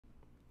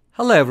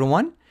Hello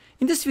everyone.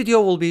 In this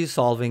video we'll be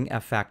solving a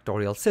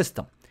factorial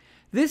system.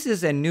 This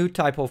is a new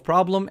type of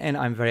problem and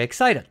I'm very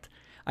excited.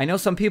 I know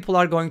some people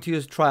are going to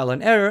use trial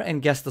and error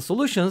and guess the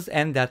solutions,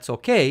 and that's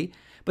okay,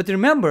 but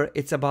remember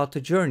it's about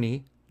the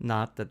journey,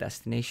 not the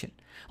destination.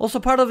 Also,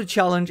 part of the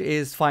challenge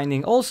is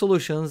finding all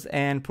solutions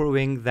and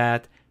proving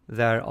that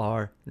there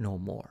are no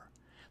more.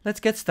 Let's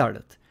get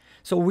started.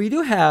 So we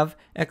do have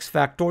x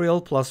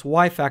factorial plus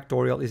y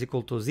factorial is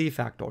equal to z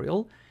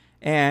factorial,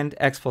 and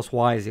x plus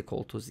y is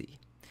equal to z.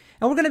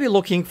 And we're going to be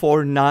looking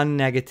for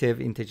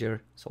non-negative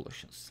integer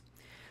solutions.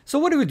 So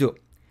what do?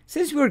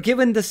 Since we're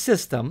given the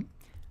system,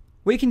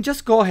 we can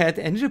just go ahead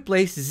and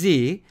replace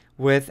z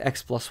with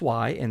x plus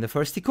y in the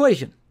first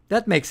equation.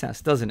 That makes sense,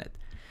 doesn't it?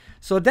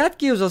 So that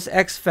gives us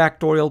x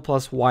factorial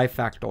plus y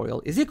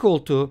factorial is equal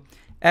to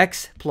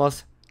x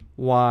plus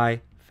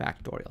y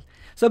factorial.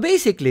 So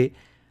basically,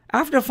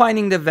 after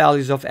finding the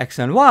values of x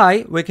and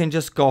y, we can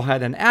just go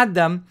ahead and add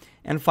them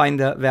and find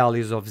the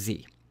values of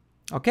z.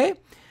 Okay?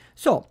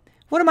 So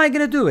what am I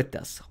going to do with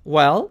this?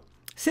 Well,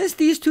 since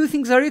these two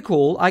things are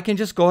equal, I can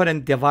just go ahead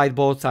and divide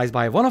both sides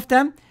by one of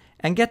them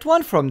and get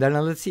 1 from there.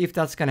 Now let's see if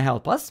that's going to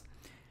help us.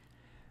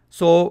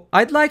 So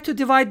I'd like to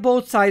divide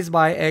both sides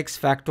by x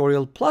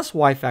factorial plus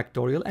y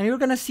factorial, and you're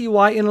going to see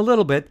why in a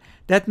little bit.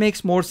 That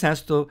makes more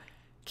sense to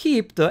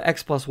keep the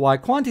x plus y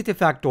quantity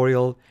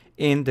factorial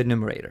in the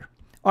numerator.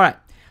 All right,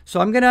 so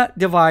I'm going to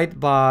divide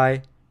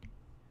by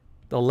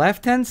the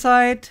left-hand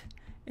side,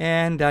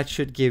 and that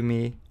should give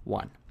me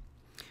 1.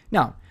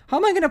 Now, how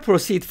am I going to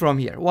proceed from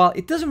here? Well,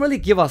 it doesn't really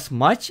give us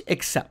much,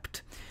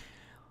 except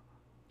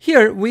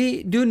here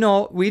we do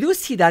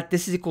see that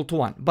this is equal to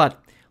 1,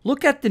 but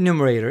look at the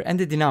numerator and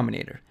the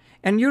denominator.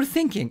 And you're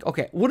thinking,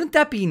 okay, wouldn't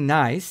that be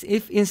nice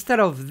if instead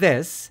of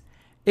this,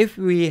 if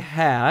we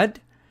had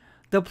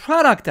the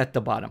product at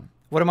the bottom?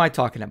 What am I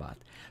talking about?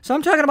 So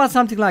I'm talking about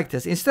something like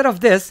this. Instead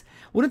of this,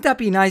 wouldn't that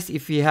be nice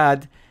if we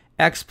had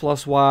x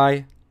plus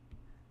y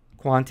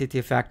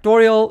quantity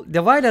factorial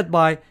divided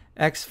by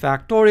x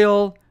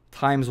factorial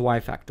times y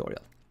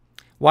factorial?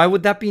 Why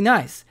would that be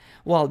nice?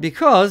 Well,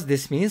 because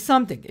this means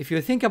something. If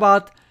you think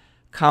about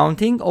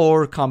counting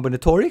or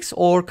combinatorics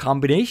or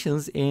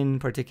combinations in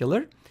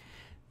particular,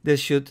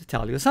 this should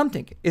tell you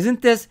something.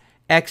 Isn't this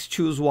x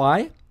choose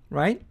y,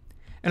 right?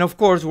 And of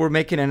course, we're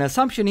making an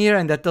assumption here,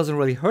 and that doesn't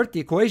really hurt the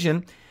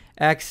equation,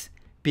 x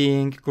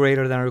being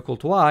greater than or equal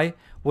to y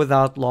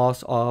without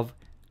loss of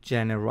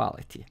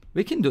generality.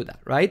 We can do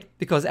that, right?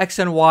 Because x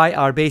and y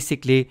are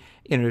basically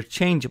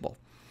interchangeable.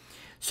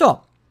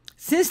 So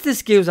since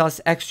this gives us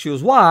x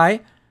choose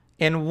y,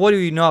 and what do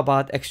you know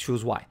about x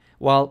choose y?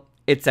 Well,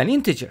 it's an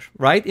integer,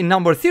 right? In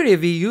number theory,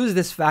 we use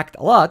this fact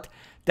a lot,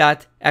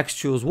 that x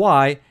choose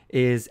y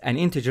is an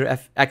integer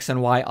if x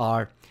and y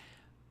are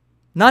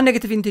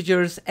non-negative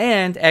integers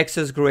and x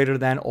is greater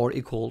than or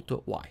equal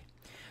to y.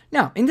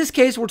 Now, in this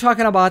case, we're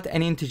talking about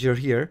an integer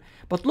here,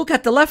 but look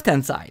at the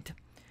left-hand side.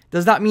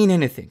 Does that mean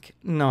anything?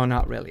 No,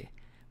 not really.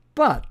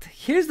 But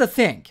here's the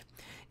thing.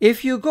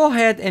 If you go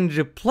ahead and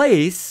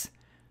replace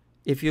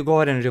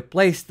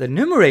the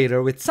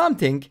numerator with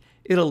something,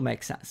 it'll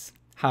make sense.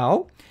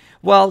 How?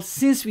 Well,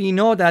 since we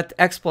know that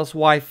x plus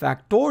y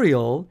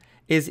factorial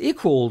is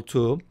equal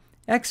to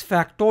x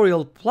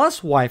factorial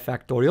plus y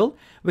factorial,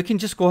 we can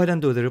just go ahead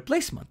and do the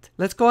replacement.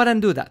 Let's go ahead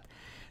and do that.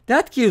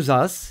 That gives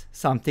us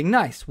something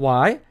nice.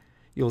 Why?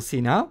 You'll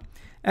see now.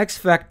 X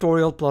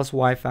factorial plus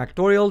y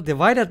factorial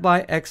divided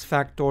by x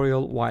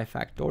factorial y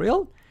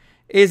factorial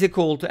is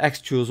equal to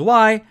x choose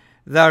y.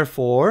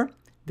 Therefore,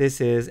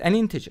 this is an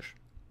integer.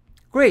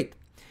 Great.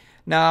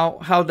 Now,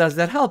 how does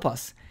that help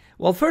us?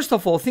 Well, first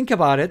of all, think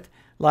about it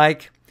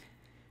like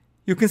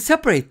you can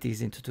separate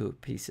these into two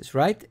pieces,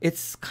 right?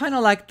 It's kind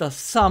of like the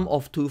sum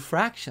of two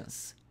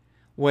fractions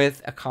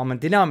with a common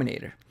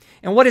denominator.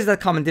 And what is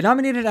that common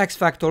denominator? X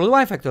factorial,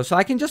 y factorial. So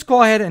I can just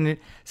go ahead and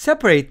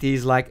separate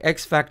these like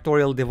x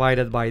factorial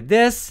divided by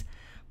this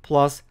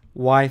plus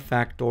y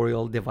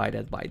factorial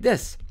divided by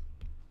this.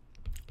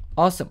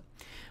 Awesome.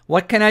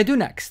 What can I do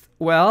next?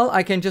 Well,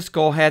 I can just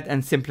go ahead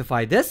and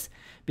simplify this,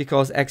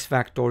 because x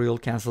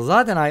factorial cancels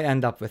out and I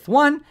end up with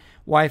 1.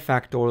 Y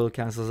factorial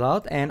cancels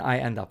out and I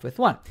end up with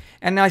 1.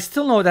 And I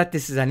still know that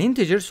this is an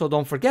integer, so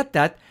don't forget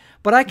that.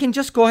 But I can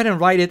just go ahead and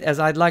write it as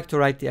I'd like to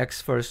write the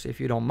x first, if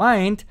you don't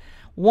mind.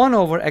 1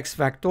 over x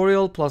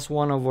factorial plus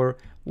 1 over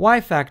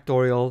y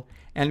factorial.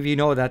 And we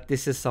know that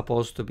this is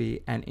supposed to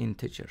be an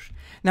integer.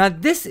 Now,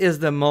 this is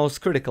the most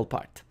critical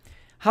part.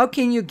 How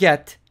can you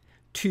get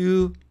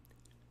two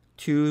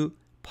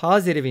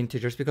positive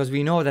integers, because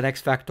we know that x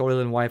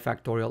factorial and y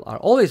factorial are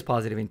always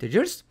positive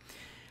integers?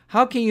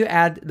 How can you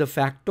add the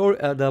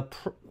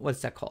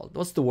what's that called?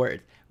 What's the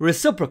word?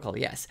 Reciprocal,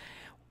 yes.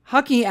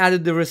 How can you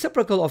add the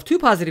reciprocal of two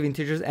positive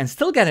integers and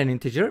still get an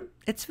integer?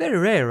 It's very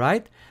rare,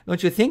 right?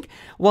 Don't you think?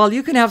 Well,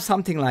 you can have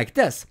something like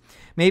this.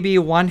 Maybe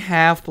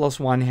 1/2 plus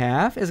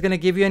 1/2 is going to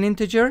give you an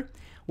integer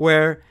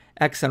where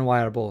x and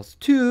y are both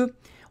 2.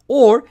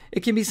 Or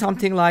it can be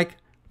something like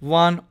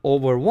 1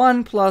 over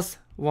 1 plus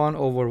 1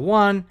 over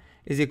 1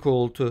 is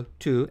equal to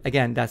 2.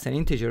 Again, that's an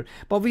integer.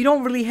 But we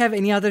don't really have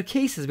any other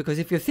cases, because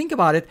if you think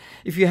about it,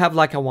 if you have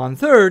like a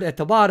 1/3 at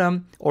the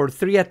bottom or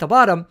 3 at the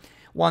bottom,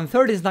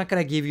 1/3 is not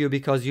going to give you,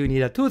 because you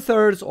need a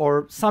 2/3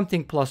 or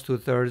something plus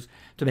 2/3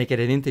 to make it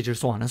an integer,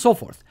 so on and so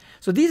forth.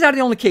 So these are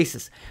the only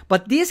cases.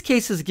 But these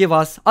cases give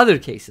us other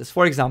cases.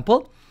 For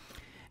example,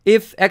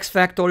 if x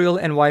factorial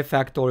and y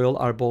factorial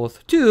are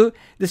both 2,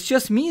 this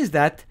just means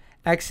that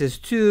x is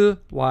 2,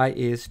 y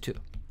is 2.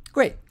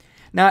 Great.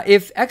 Now,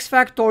 if x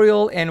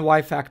factorial and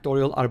y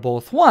factorial are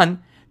both 1,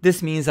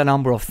 this means a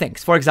number of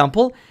things. For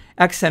example,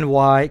 x and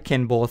y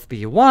can both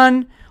be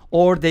 1,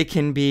 or they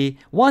can be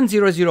 1,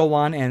 0, 0,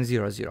 1, and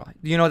 0, 0.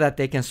 You know that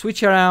they can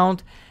switch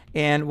around,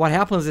 and what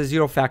happens is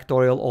 0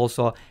 factorial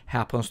also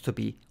happens to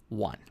be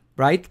 1,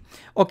 right?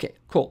 Okay,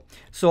 cool.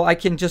 So I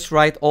can just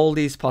write all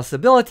these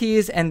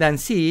possibilities and then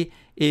see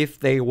if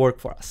they work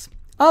for us.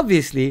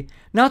 Obviously,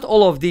 not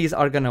all of these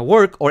are going to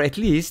work, or at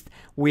least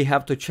we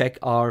have to check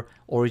our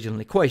original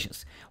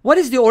equations. What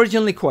is the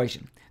original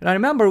equation? Now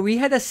remember, we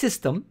had a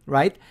system,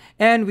 right?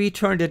 And we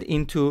turned it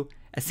into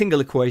a single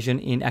equation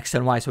in x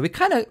and y. So we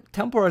kind of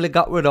temporarily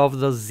got rid of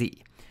the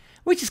z,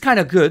 which is kind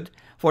of good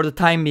for the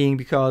time being,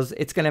 because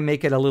it's going to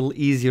make it a little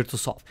easier to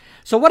solve.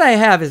 So what I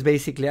have is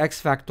basically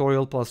x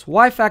factorial plus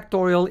y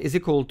factorial is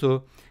equal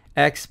to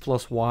x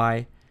plus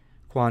y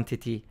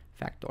quantity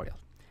factorial.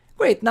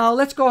 Great, now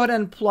let's go ahead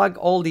and plug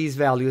all these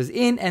values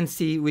in and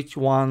see which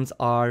ones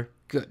are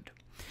good.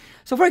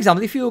 So for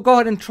example, if you go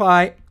ahead and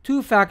try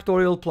 2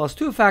 factorial plus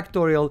 2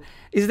 factorial,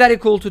 is that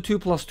equal to 2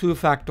 plus 2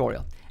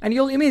 factorial? And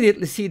you'll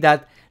immediately see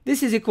that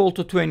this is equal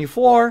to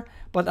 24,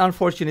 but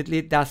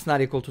unfortunately that's not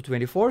equal to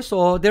 24,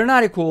 so they're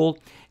not equal,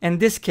 and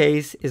this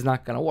case is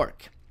not going to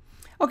work.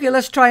 Okay,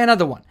 let's try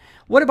another one.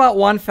 What about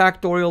 1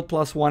 factorial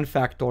plus 1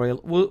 factorial?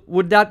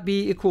 Would that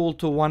be equal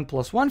to 1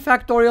 plus 1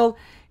 factorial,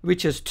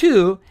 which is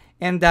 2,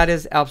 and that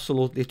is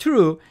absolutely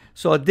true,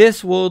 so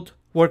this would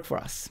work for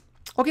us.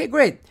 Okay,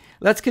 great.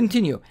 Let's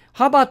continue.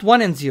 How about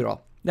 1 and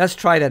 0? Let's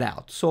try that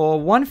out. So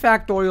 1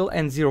 factorial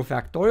and 0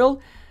 factorial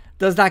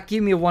does not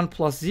give me 1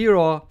 plus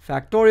 0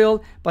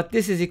 factorial, but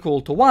this is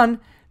equal to 1,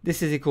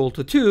 this is equal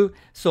to 2,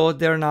 so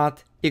they're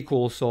not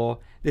equal, so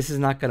this is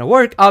not going to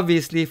work.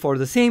 Obviously, for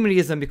the same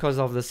reason, because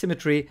of the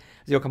symmetry,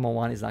 0,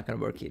 1 is not going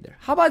to work either.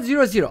 How about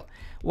 0, 0?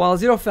 Well,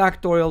 0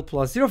 factorial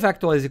plus 0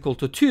 factorial is equal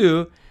to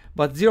 2,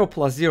 but 0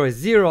 plus 0 is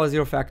 0,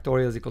 0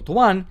 factorial is equal to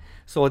 1,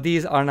 so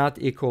these are not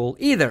equal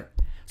either.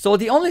 So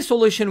the only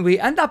solution we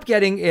end up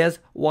getting is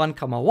 1,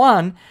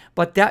 1,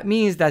 but that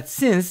means that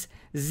since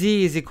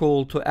z is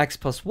equal to x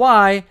plus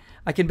y,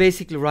 I can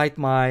basically write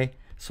my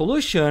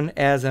solution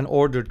as an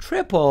ordered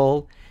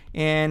triple,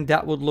 and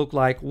that would look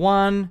like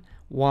 1,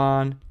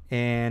 1,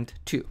 and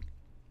 2.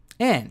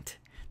 And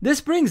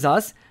this brings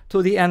us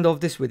to the end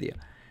of this video.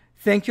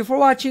 Thank you for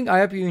watching. I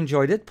hope you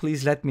enjoyed it.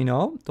 Please let me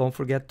know. Don't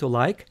forget to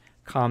like,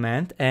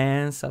 comment,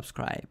 and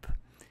subscribe.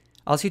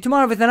 I'll see you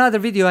tomorrow with another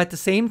video at the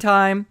same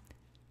time.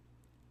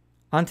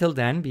 Until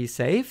then, be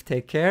safe,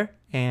 take care,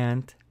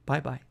 and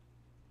bye-bye.